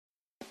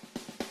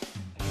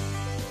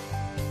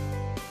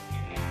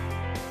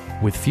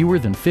With fewer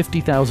than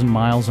 50,000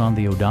 miles on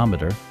the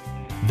odometer,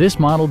 this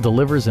model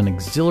delivers an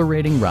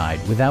exhilarating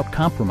ride without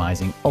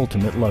compromising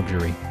ultimate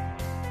luxury.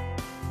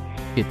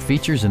 It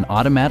features an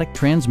automatic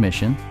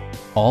transmission,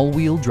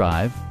 all-wheel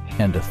drive,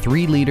 and a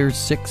 3-liter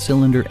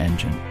 6-cylinder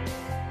engine.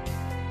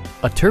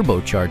 A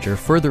turbocharger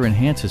further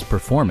enhances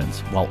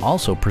performance while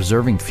also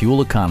preserving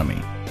fuel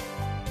economy.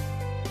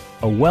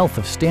 A wealth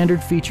of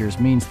standard features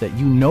means that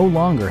you no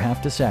longer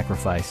have to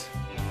sacrifice,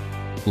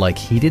 like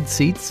heated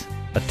seats,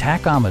 a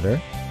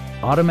tachometer,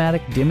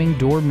 automatic dimming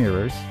door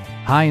mirrors,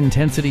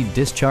 high-intensity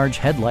discharge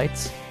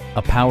headlights,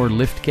 a power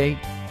liftgate,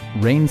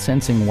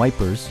 rain-sensing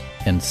wipers,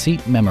 and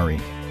seat memory.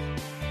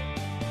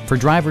 For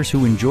drivers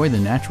who enjoy the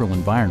natural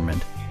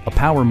environment, a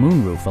power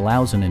moonroof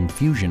allows an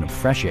infusion of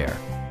fresh air.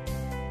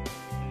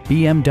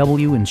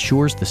 BMW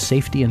ensures the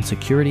safety and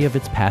security of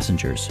its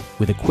passengers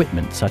with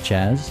equipment such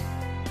as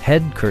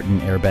head curtain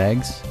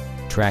airbags,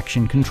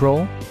 traction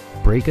control,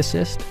 brake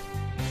assist,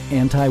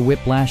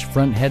 anti-whiplash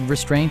front head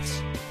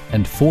restraints,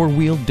 and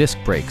 4-wheel disc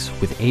brakes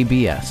with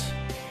ABS.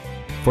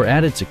 For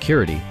added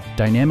security,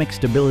 dynamic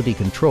stability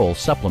control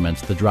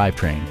supplements the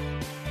drivetrain.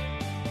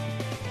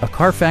 A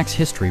Carfax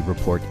history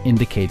report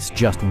indicates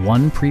just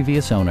one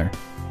previous owner.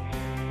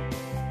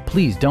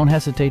 Please don't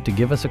hesitate to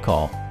give us a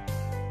call.